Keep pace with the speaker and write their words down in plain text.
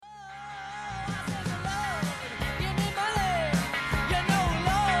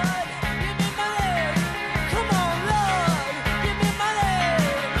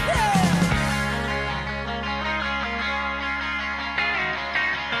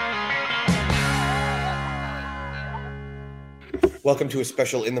Welcome to a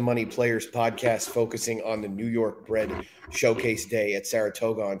special In the Money Players podcast focusing on the New York Bred Showcase Day at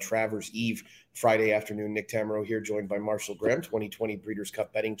Saratoga on Travers Eve, Friday afternoon. Nick Tamero here, joined by Marshall Graham, 2020 Breeders'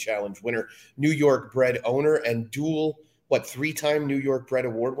 Cup Betting Challenge winner, New York Bred owner, and dual, three-time New York Bred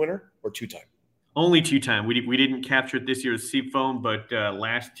award winner, or two-time? Only two-time. We didn't capture it this year with Seafoam, but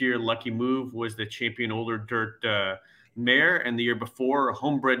last year Lucky Move was the champion older dirt mare, and the year before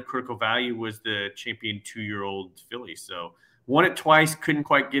Homebred Critical Value was the champion 2-year-old filly. So won it twice, couldn't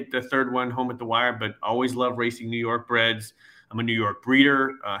quite get the third one home at the wire, but always love racing New York breds. I'm a New York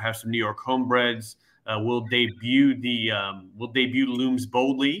breeder, have some New York homebreds. We'll debut Looms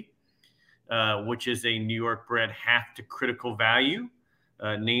Boldly, which is a New York bred half to critical value,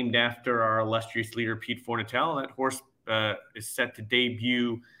 named after our illustrious leader, Pete Fornatale. That horse is set to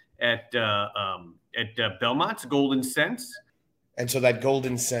debut at Belmont's Golden Sense. And so that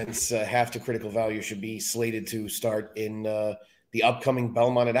Golden Sense half to critical value should be slated to start in the upcoming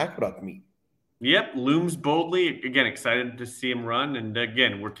Belmont at Aqueduct meet. Yep, Looms Boldly. Again, excited to see him run. And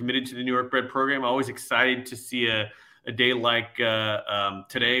again, we're committed to the New York Bred program. Always excited to see a day like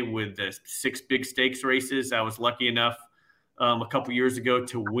today with 6 big stakes races. I was lucky enough a couple years ago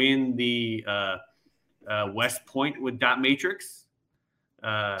to win the West Point with Dot Matrix,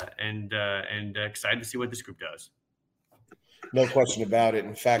 and excited to see what this group does. No question about it.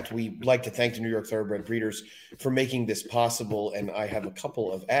 In fact, we'd like to thank the New York Thoroughbred Breeders for making this possible, and I have a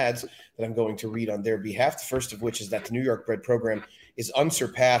couple of ads that I'm going to read on their behalf. The first of which is that the New York Bred program is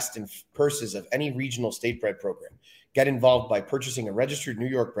unsurpassed in purses of any regional state bred program. Get involved by purchasing a registered New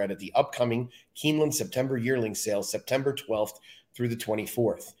York bred at the upcoming Keeneland September yearling sale, September 12th through the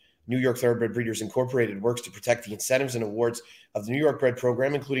 24th. New York Thoroughbred Breeders Incorporated works to protect the incentives and awards of the New York Bred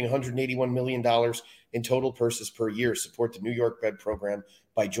program, including $181 million in total purses per year. Support the New York Bred program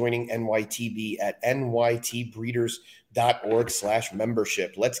by joining NYTB at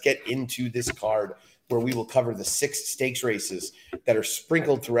nytbreeders.org/membership. Let's get into this card where we will cover the 6 stakes races that are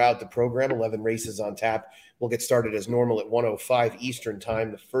sprinkled throughout the program, 11 races on tap. We'll get started as normal at 1:05 Eastern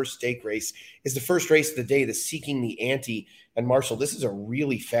time. The first stake race is the first race of the day, the Seeking the Ante. And Marshall, this is a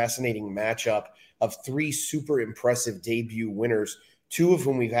really fascinating matchup of 3 super impressive debut winners, 2 of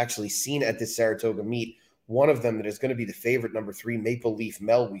whom we've actually seen at this Saratoga meet. One of them that is going to be the favorite, number 3, Maple Leaf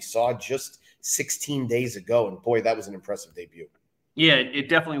Mel, we saw just 16 days ago. And boy, that was an impressive debut. Yeah, it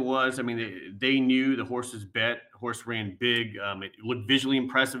definitely was. I mean, they knew the horse's bet. Horse ran big. It looked visually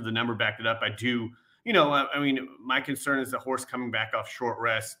impressive. The number backed it up. My concern is the horse coming back off short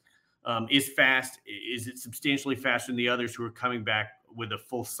rest is fast. Is it substantially faster than the others who are coming back with a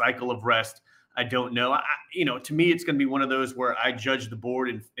full cycle of rest? I don't know. To me, it's going to be one of those where I judge the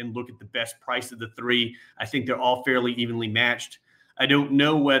board and look at the best price of the 3. I think they're all fairly evenly matched. I don't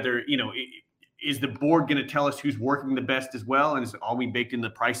know whether, is the board going to tell us who's working the best as well? And is it all we baked in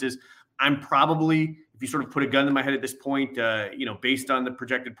the prices? I'm probably, if you sort of put a gun in my head at this point, based on the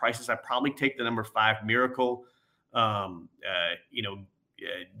projected prices, I probably take the number 5 Miracle.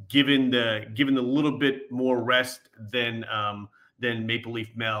 Given the little bit more rest than Maple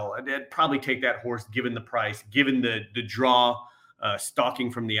Leaf Mel, I'd probably take that horse given the price, given the draw,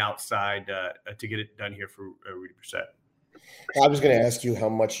 stalking from the outside to get it done here for Rudy Brissett. I was going to ask you how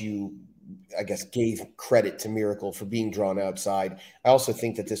much you, gave credit to Miracle for being drawn outside. I also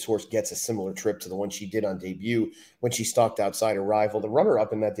think that this horse gets a similar trip to the one she did on debut when she stalked outside a rival. The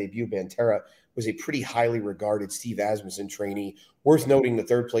runner-up in that debut, Bantera, was a pretty highly regarded Steve Asmussen trainee. Worth noting, the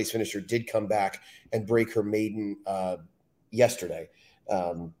third-place finisher did come back and break her maiden yesterday.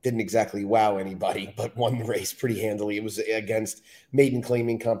 Didn't exactly wow anybody, but won the race pretty handily. It was against maiden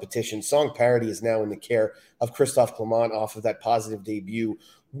claiming competition. Song Parody is now in the care of Christophe Clement off of that positive debut.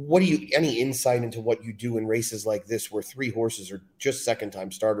 Any insight into what you do in races like this where 3 horses are just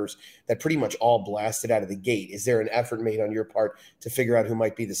second-time starters that pretty much all blasted out of the gate? Is there an effort made on your part to figure out who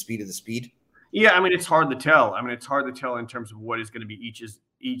might be the speed of the speed? Yeah, it's hard to tell. It's hard to tell in terms of what is going to be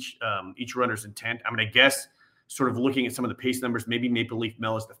each runner's intent. I guess sort of looking at some of the pace numbers, maybe Maple Leaf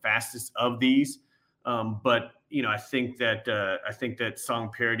Mel is the fastest of these. But I think that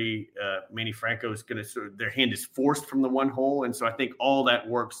Song Parody, Manny Franco is going to their hand is forced from the one hole. And so I think all that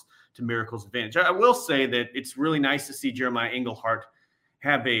works to Miracle's advantage. I will say that it's really nice to see Jeremiah Englehart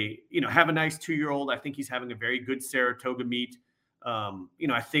have a nice 2-year-old. I think he's having a very good Saratoga meet.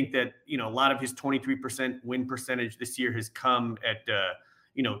 I think that, a lot of his 23% win percentage this year has come at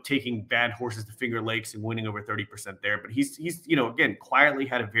taking bad horses to Finger Lakes and winning over 30% there. But he's again, quietly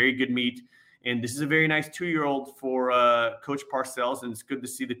had a very good meet. And this is a very nice 2-year-old for Coach Parcells. And it's good to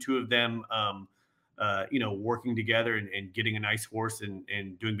see the two of them, working together and getting a nice horse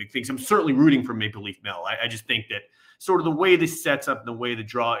and doing big things. I'm certainly rooting for Maple Leaf Mel. I just think that sort of the way this sets up and the way the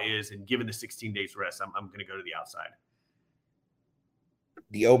draw is, and given the 16 days rest, I'm going to go to the outside.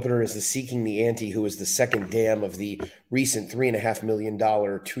 The opener is the Seeking the Ante, who was the second dam of the recent $3.5 million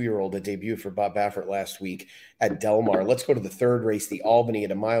 2-year-old that debuted for Bob Baffert last week at Del Mar. Let's go to the third race, the Albany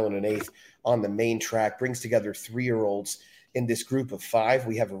at 1 1/8 on the main track. Brings together 3-year-olds in this group of 5.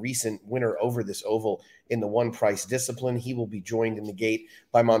 We have a recent winner over this oval in the One Price Discipline. He will be joined in the gate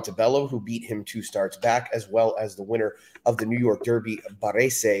by Montebello, who beat him 2 starts back, as well as the winner of the New York Derby,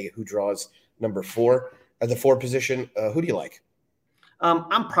 Barese, who draws number 4 at the 4 position. Who do you like?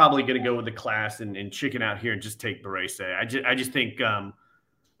 I'm probably going to go with the class and chicken out here and just take Barese. I just think,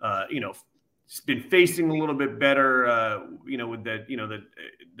 it's been facing a little bit better, with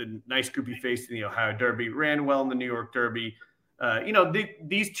the nice group he faced in the Ohio Derby, ran well in the New York Derby.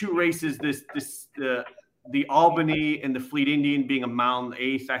 These 2 races, the Albany and the Fleet Indian being 1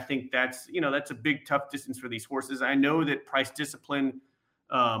 1/8, I think that's a big, tough distance for these horses. I know that Price Discipline,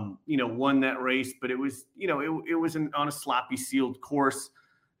 won that race, but it was, it was on a sloppy sealed course.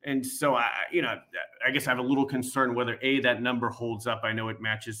 And so I guess I have a little concern whether that number holds up. I know it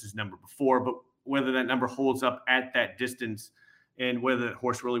matches his number before, but whether that number holds up at that distance and whether the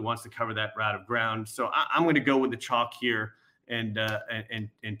horse really wants to cover that route of ground. So I'm going to go with the chalk here and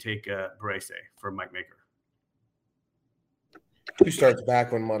take Barese for Mike Maker. 2 starts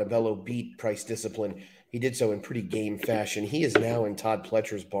back when Montebello beat Price Discipline. He did so in pretty game fashion. He is now in Todd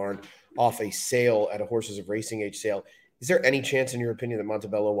Pletcher's barn off a sale at a Horses of Racing Age sale. Is there any chance, in your opinion, that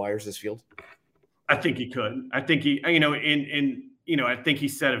Montebello wires this field? I think he could. I think he, I think he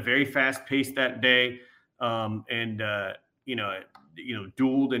set a very fast pace that day, dueled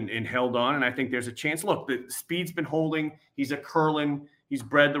and held on. And I think there's a chance. Look, the speed's been holding. He's a Curlin. He's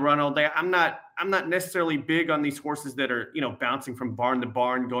bred the run all day. I'm not necessarily big on these horses that are, bouncing from barn to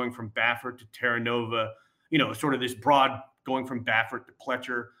barn, going from Baffert to Terra Nova, sort of this broad going from Baffert to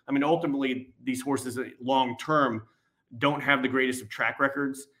Pletcher. I mean, ultimately, these horses long term don't have the greatest of track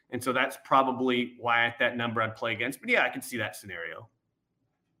records. And so that's probably why at that number I'd play against. But yeah, I can see that scenario.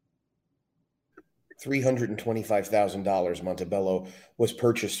 $325,000 Montebello was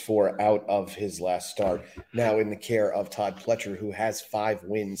purchased for out of his last start. Now in the care of Todd Pletcher, who has 5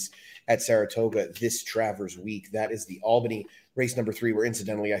 wins at Saratoga this Travers week. That is the Albany race number 3, where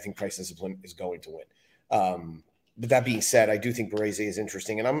incidentally, I think Price Discipline is going to win. But that being said, I do think Barese is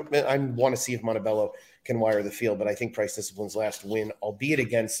interesting, and I want to see if Montebello can wire the field. But I think Price Discipline's last win, albeit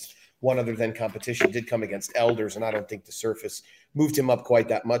against one other than competition, did come against Elders, and I don't think the surface moved him up quite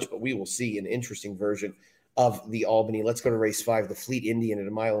that much. But we will see an interesting version of the Albany. Let's go to race 5, the Fleet Indian at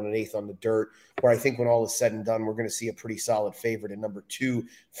 1 1/8 on the dirt, where I think when all is said and done, we're going to see a pretty solid favorite in number 2,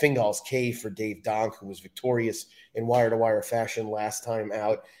 Fingal's Cave for Dave Donk, who was victorious in wire-to-wire fashion last time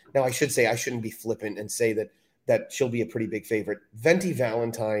out. Now, I should say I shouldn't be flippant and say that she'll be a pretty big favorite. Venti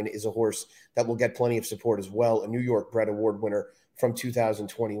Valentine is a horse that will get plenty of support as well, a New York bred award winner from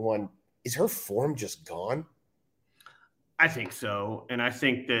 2021. Is her form just gone? I think so, and I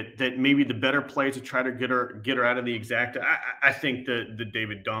think that maybe the better play to try to get her out of the exact. I think that the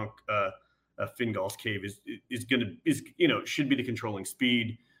David Donk Fingal's Cave should be the controlling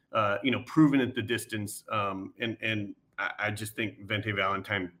speed, proven at the distance, and I just think Venti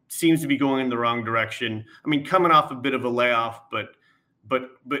Valentine seems to be going in the wrong direction. I mean, coming off a bit of a layoff, but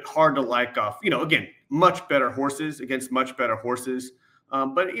hard to like off. Again, much better horses against much better horses.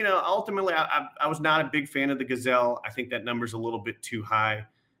 But ultimately, I was not a big fan of the Gazelle. I think that number's a little bit too high,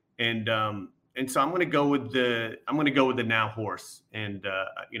 and so I'm going to go with the Now horse, and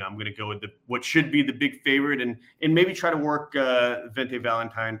I'm going to go with what should be the big favorite, and maybe try to work Venti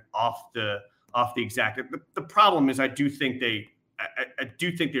Valentine off the exact. The problem is I do think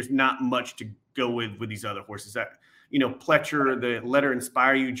there's not much to go with these other horses. Pletcher, the Let Her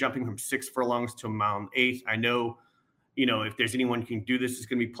Inspire You, jumping from 6 furlongs to 1 1/8. I know. If there's anyone who can do this, it's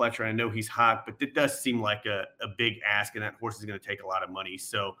going to be Pletcher. I know he's hot, but it does seem like a big ask, and that horse is going to take a lot of money.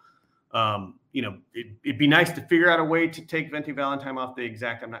 So, it'd be nice to figure out a way to take Venti Valentine off the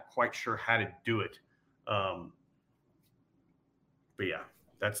exact. I'm not quite sure how to do it. But yeah,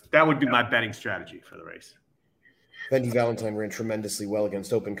 that would be my betting strategy for the race. Venti Valentine ran tremendously well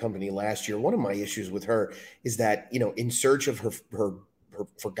against Open Company last year. One of my issues with her is that, in search of her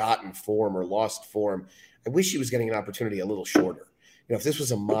forgotten form or lost form, I wish she was getting an opportunity a little shorter. if this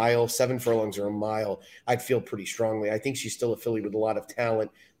was a mile, 7 furlongs or a mile, I'd feel pretty strongly. I think she's still a filly with a lot of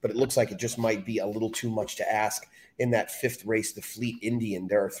talent, but it looks like it just might be a little too much to ask in that 5th race, the Fleet Indian.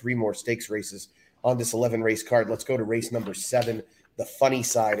 There are 3 more stakes races on this 11 race card. Let's go to race number 7, the Funny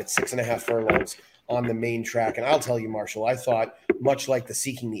Side at 6.5 furlongs on the main track. And I'll tell you, Marshall, I thought much like the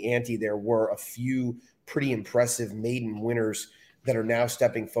Seeking the Ante, there were a few pretty impressive maiden winners that are now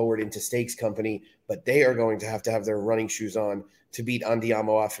stepping forward into stakes company, but they are going to have their running shoes on to beat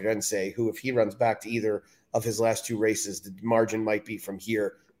Andiamo a Firenze, who, if he runs back to either of his last 2 races, the margin might be from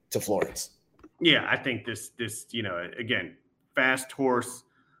here to Florence. Yeah, I think this, again, fast horse,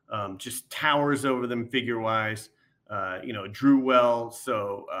 just towers over them figure-wise, drew well.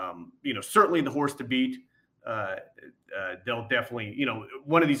 So, certainly the horse to beat. They'll definitely,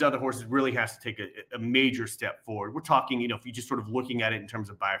 one of these other horses really has to take a major step forward. We're talking, if you just sort of looking at it in terms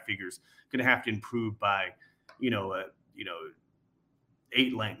of buyer figures, going to have to improve by,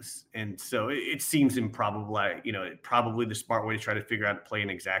 8 lengths. And so it seems improbable. Probably the smart way to try to figure out to play an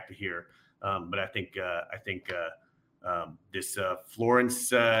exacta here. But I think this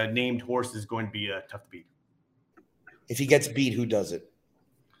Florence named horse is going to be tough to beat. If he gets beat, who does it?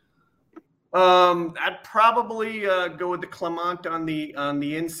 I'd probably go with the Clement on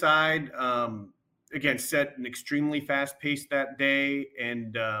the inside. Again, set an extremely fast pace that day,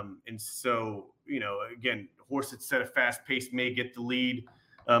 and so again, horse that set a fast pace may get the lead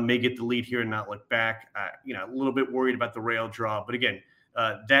here and not look back. A little bit worried about the rail draw, but again,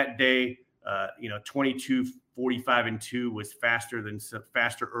 that day, 22:45 and 2 was faster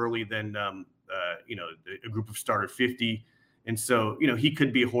early than a group of starter 50. And so, he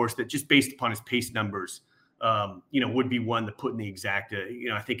could be a horse that just based upon his pace numbers, would be one to put in the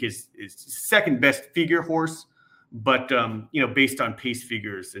exacta. I think is second best figure horse, but, based on pace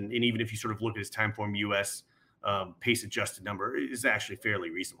figures and even if you sort of look at his time form US pace adjusted number is actually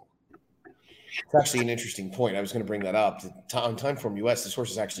fairly reasonable. It's actually an interesting point. I was going to bring that up. On time form US, this horse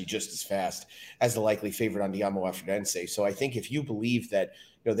is actually just as fast as the likely favorite Andiamo a Firenze. So I think if you believe that,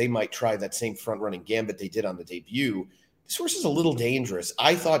 they might try that same front running gambit they did on the debut, this horse is a little dangerous.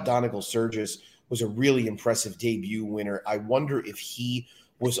 I thought Donegal Surges was a really impressive debut winner. I wonder if he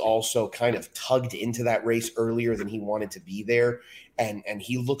was also kind of tugged into that race earlier than he wanted to be there. And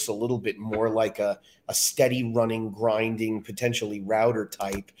he looks a little bit more like a steady running, grinding, potentially router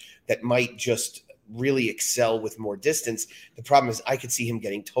type that might just really excel with more distance. The problem is I could see him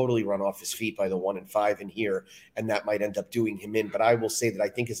getting totally run off his feet by the 1 and 5 in here, and that might end up doing him in. But I will say that I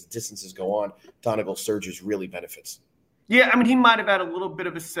think as the distances go on, Donegal Surges really benefits. Yeah, I mean, he might have had a little bit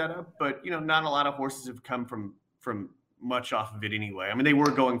of a setup, but, not a lot of horses have come from much off of it anyway. I mean, they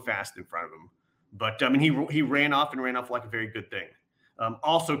were going fast in front of him, but, I mean, he ran off like a very good thing.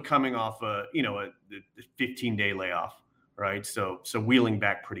 Also coming off a 15-day layoff, right? So wheeling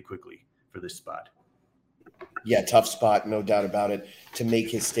back pretty quickly for this spot. Yeah, tough spot, no doubt about it, to make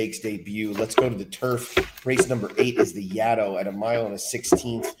his stakes debut. Let's go to the turf. Race number 8 is the Yaddo at 1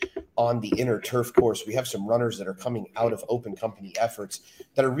 1/16 on the inner turf course. We have some runners that are coming out of open company efforts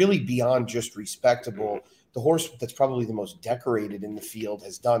that are really beyond just respectable. The horse that's probably the most decorated in the field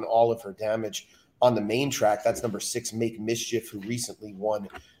has done all of her damage on the main track. That's number 6, Make Mischief, who recently won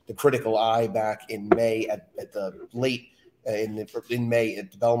the Critical Eye back in May at the late in May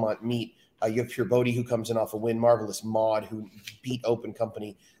at the Belmont meet. You have Pure Bodhi, who comes in off a win. Marvelous Maud, who beat Open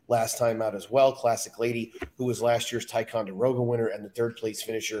Company last time out as well. Classic Lady, who was last year's Ticonderoga winner and the 3rd place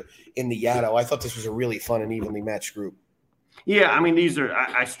finisher in the Yaddo. I thought this was a really fun and evenly matched group. Yeah, I mean,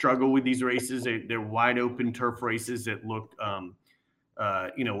 I struggle with these races. They're wide open turf races that look, where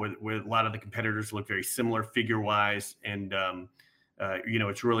a lot of the competitors look very similar figure-wise. And,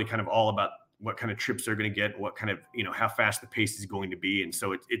 it's really kind of all about what kind of trips they're going to get, what kind of, how fast the pace is going to be. And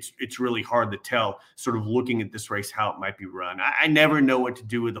so it's really hard to tell, sort of looking at this race, how it might be run. I never know what to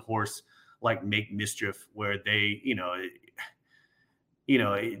do with a horse like Make Mischief, where they,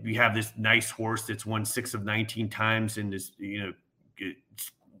 we have this nice horse that's won 6 of 19 times and this,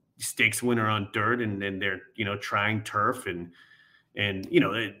 stakes winner on dirt, and then they're, trying turf and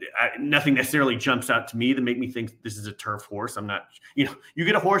nothing necessarily jumps out to me to make me think this is a turf horse. I'm not, you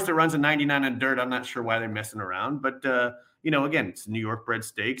get a horse that runs a 99 on dirt. I'm not sure why they're messing around, but again, it's New York bred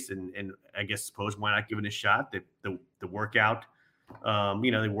stakes, and I suppose why not give it a shot? The workout,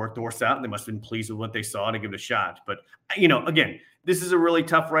 they worked the horse out, and they must have been pleased with what they saw to give it a shot. But again, this is a really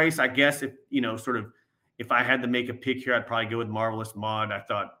tough race. I guess if I had to make a pick here, I'd probably go with Marvelous Maud. I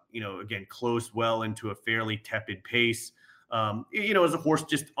thought, again, closed well into a fairly tepid pace. As a horse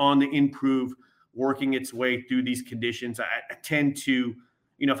just on the improve, working its way through these conditions, I tend to,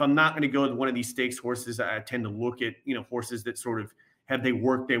 if I'm not going to go with one of these stakes horses, I tend to look at, horses that sort of, have they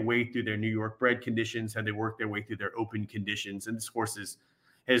worked their way through their New York bred conditions? Have they worked their way through their open conditions? And this horse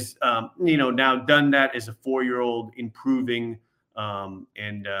has now done that as a 4-year-old, improving. And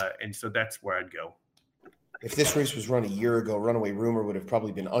so that's where I'd go. If this race was run a year ago, Runaway Rumor would have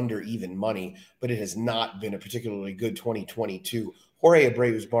probably been under even money, but it has not been a particularly good 2022. Jorge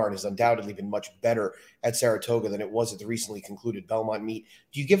Abreu's barn has undoubtedly been much better at Saratoga than it was at the recently concluded Belmont meet.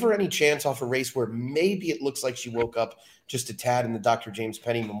 Do you give her any chance off a race where maybe it looks like she woke up just a tad in the Dr. James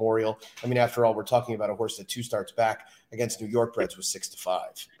Penny Memorial? I mean, after all, we're talking about a horse that 2 starts back against New York breds was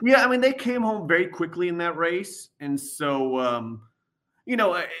 6-5. Yeah, I mean, they came home very quickly in that race. And so,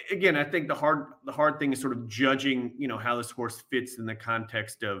 again, I think the hard thing is sort of judging, how this horse fits in the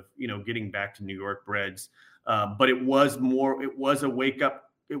context of, getting back to New York breds. But it was a wake up.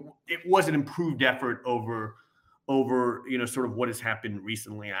 It was an improved effort over, sort of what has happened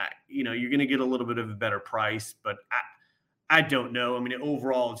recently. You're going to get a little bit of a better price, but I don't know. I mean,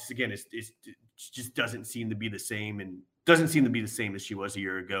 overall, it just doesn't seem to be the same, and doesn't seem to be the same as she was a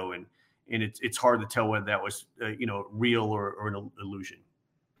year ago. And it's hard to tell whether that was, real or an illusion.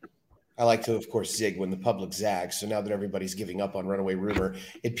 I like to, of course, zig when the public zags. So now that everybody's giving up on Runaway Rumor,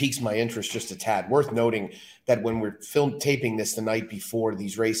 it piques my interest just a tad. Worth noting that when we're taping this the night before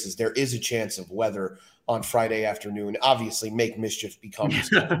these races, there is a chance of weather on Friday afternoon. Obviously, Make Mischief becomes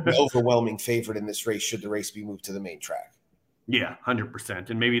the overwhelming favorite in this race should the race be moved to the main track. Yeah,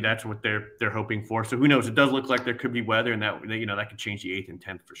 100%. And maybe that's what they're hoping for. So who knows? It does look like there could be weather, and that could change the 8th and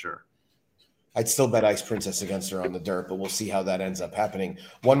 10th for sure. I'd still bet Ice Princess against her on the dirt, but we'll see how that ends up happening.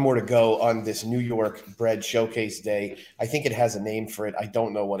 One more to go on this New York bred showcase day. I think it has a name for it. I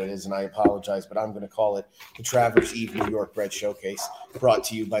don't know what it is, and I apologize, but I'm going to call it the Travers Eve New York Bred Showcase, brought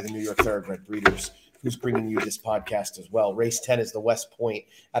to you by the New York Thoroughbred Breeders, who's bringing you this podcast as well. Race 10 is the West Point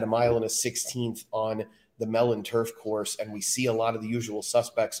at 1 1/16 on the Mellon Turf Course, and we see a lot of the usual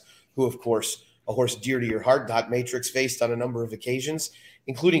suspects who, of course, a horse dear to your heart, Dot Matrix faced on a number of occasions,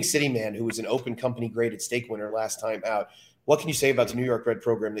 including City Man, who was an open company graded stake winner last time out. What can you say about the New York bred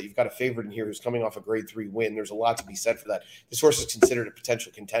program that you've got a favorite in here who's coming off a grade 3 win? There's a lot to be said for that. This horse is considered a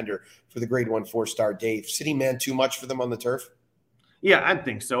potential contender for the grade 1 4-star Dave. City Man, too much for them on the turf? Yeah, I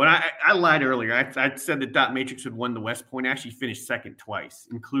think so. And I lied earlier. I said that Dot Matrix had won the West Point. Actually finished second twice,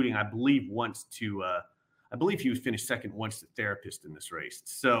 including, I believe, once to I believe he was finished second once to Therapist in this race.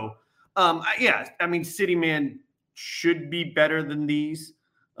 So, City Man should be better than these.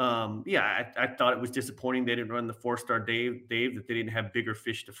 I thought it was disappointing they didn't run the 4-star Dave, that they didn't have bigger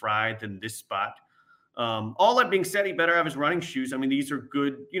fish to fry than this spot. All that being said, he better have his running shoes. I mean, these are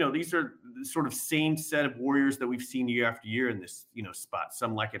good, these are the sort of same set of warriors that we've seen year after year in this, spot.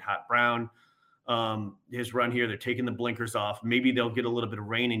 Some Like It Hot Brown. His run here, they're taking the blinkers off. Maybe they'll get a little bit of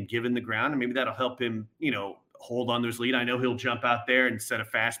rain and give in the ground, and maybe that'll help him, hold on to his lead. I know he'll jump out there and set a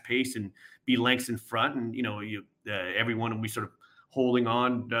fast pace and be lengths in front, and everyone will be sort of holding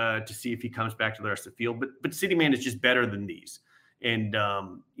on to see if he comes back to the rest of the field. But City Man is just better than these, and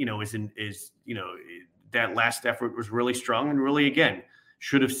that last effort was really strong and really, again,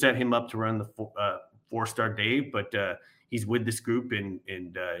 should have set him up to run the 4-star Dave, but he's with this group, and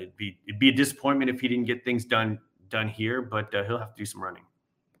it'd be a disappointment if he didn't get things done here, but he'll have to do some running.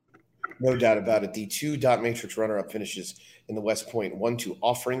 No doubt about it. The 2 Dot Matrix runner-up finishes in the West Point, 1 to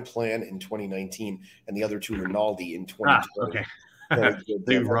Offering Plan in 2019, and the other 2 Rinaldi in 2020. Okay.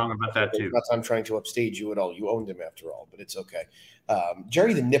 You're wrong about that too. I'm trying to upstage you at all. You owned him after all, but it's okay.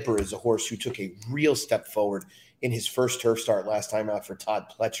 Jerry the Nipper is a horse who took a real step forward in his first turf start last time out for Todd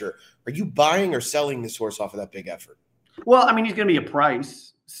Pletcher. Are you buying or selling this horse off of that big effort? Well, I mean, he's going to be a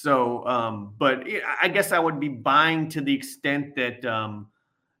price. So, but I guess I would be buying to the extent that, a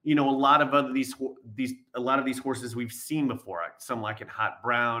lot of these horses we've seen before. Some Like It Hot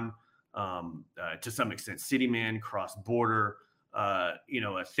Brown, to some extent, City Man, Cross Border. A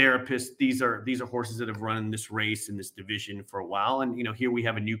Therapist. These are horses that have run this race in this division for a while, and here we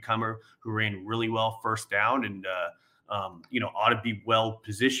have a newcomer who ran really well first down, and ought to be well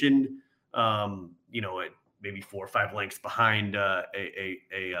positioned. At maybe 4 or 5 lengths behind a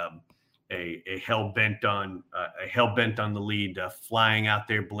hell bent on the lead, flying out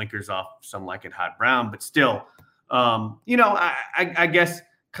there, blinkers off. Some Like It Hot Brown, but still, I guess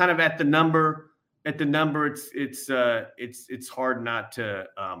kind of at the number. It's hard not to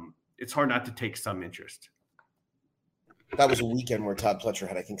take some interest. That was a weekend where Todd Pletcher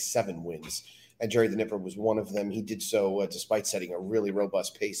had, I think, 7 wins. and Jerry the Nipper was one of them. He did so despite setting a really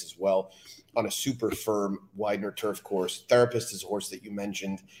robust pace as well on a super firm Widener turf course. Therapist is a horse that you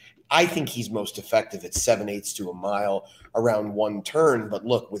mentioned. I think he's most effective at 7/8 to a mile around one turn. But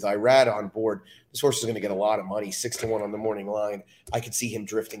look, with Irad on board, this horse is going to get a lot of money, 6-1 on the morning line. I could see him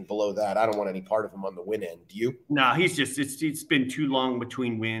drifting below that. I don't want any part of him on the win end. Do you? No, he's just it's been too long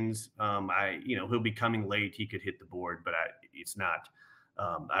between wins. He'll be coming late. He could hit the board, but it's not.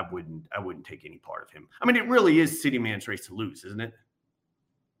 I wouldn't take any part of him. I mean, it really is City Man's race to lose, isn't it?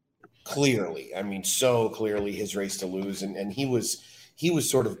 Clearly, I mean, so clearly his race to lose, and he was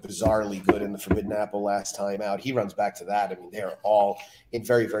sort of bizarrely good in the Forbidden Apple last time out. He runs back to that. I mean, they're all in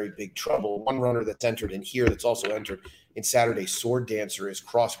very, very big trouble. One runner that's entered in here that's also entered in Saturday's Sword Dancer is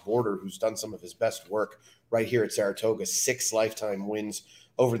Cross Border, who's done some of his best work right here at Saratoga. 6 lifetime wins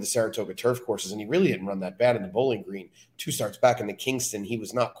over the Saratoga turf courses, and he really didn't run that bad in the Bowling Green. 2 starts back in the Kingston, he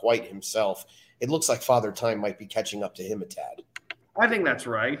was not quite himself. It looks like Father Time might be catching up to him a tad. I think that's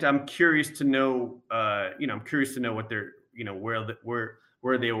right. I'm curious to know, what they're,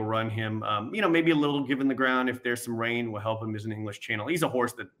 where they will run him. Maybe a little given the ground. If there's some rain, will help him as an English Channel. He's a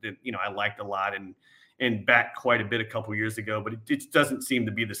horse that I liked a lot and backed quite a bit a couple years ago, but it doesn't seem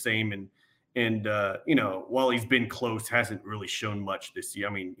to be the same. And while he's been close, hasn't really shown much this year.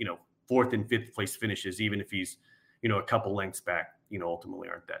 I mean, 4th and 5th place finishes, even if he's, a couple lengths back, ultimately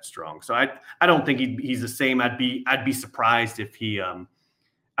aren't that strong. So I don't think he's the same. I'd be surprised if he were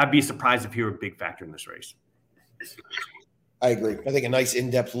a big factor in this race. I agree. I think a nice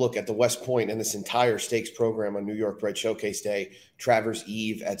in-depth look at the West Point and this entire stakes program on New York Bred Showcase Day. Travers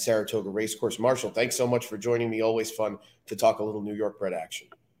Eve at Saratoga Racecourse. Marshall, thanks so much for joining me. Always fun to talk a little New York Bred action.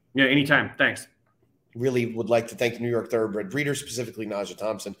 Yeah, anytime. Thanks. Really would like to thank the New York Thoroughbred breeder, specifically Naja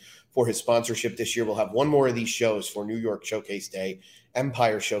Thompson, for his sponsorship this year. We'll have one more of these shows for New York Showcase Day,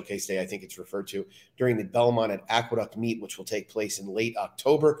 Empire Showcase Day, I think it's referred to, during the Belmont at Aqueduct Meet, which will take place in late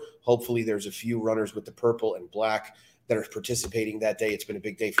October. Hopefully there's a few runners with the purple and black that are participating that day. It's been a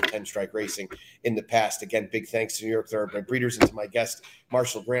big day for 10 Strike Racing in the past. Again, big thanks to New York Thoroughbred breeders and to my guest,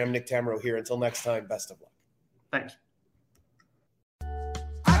 Marshall Graham. Nick Tamero here. Until next time, best of luck. Thanks.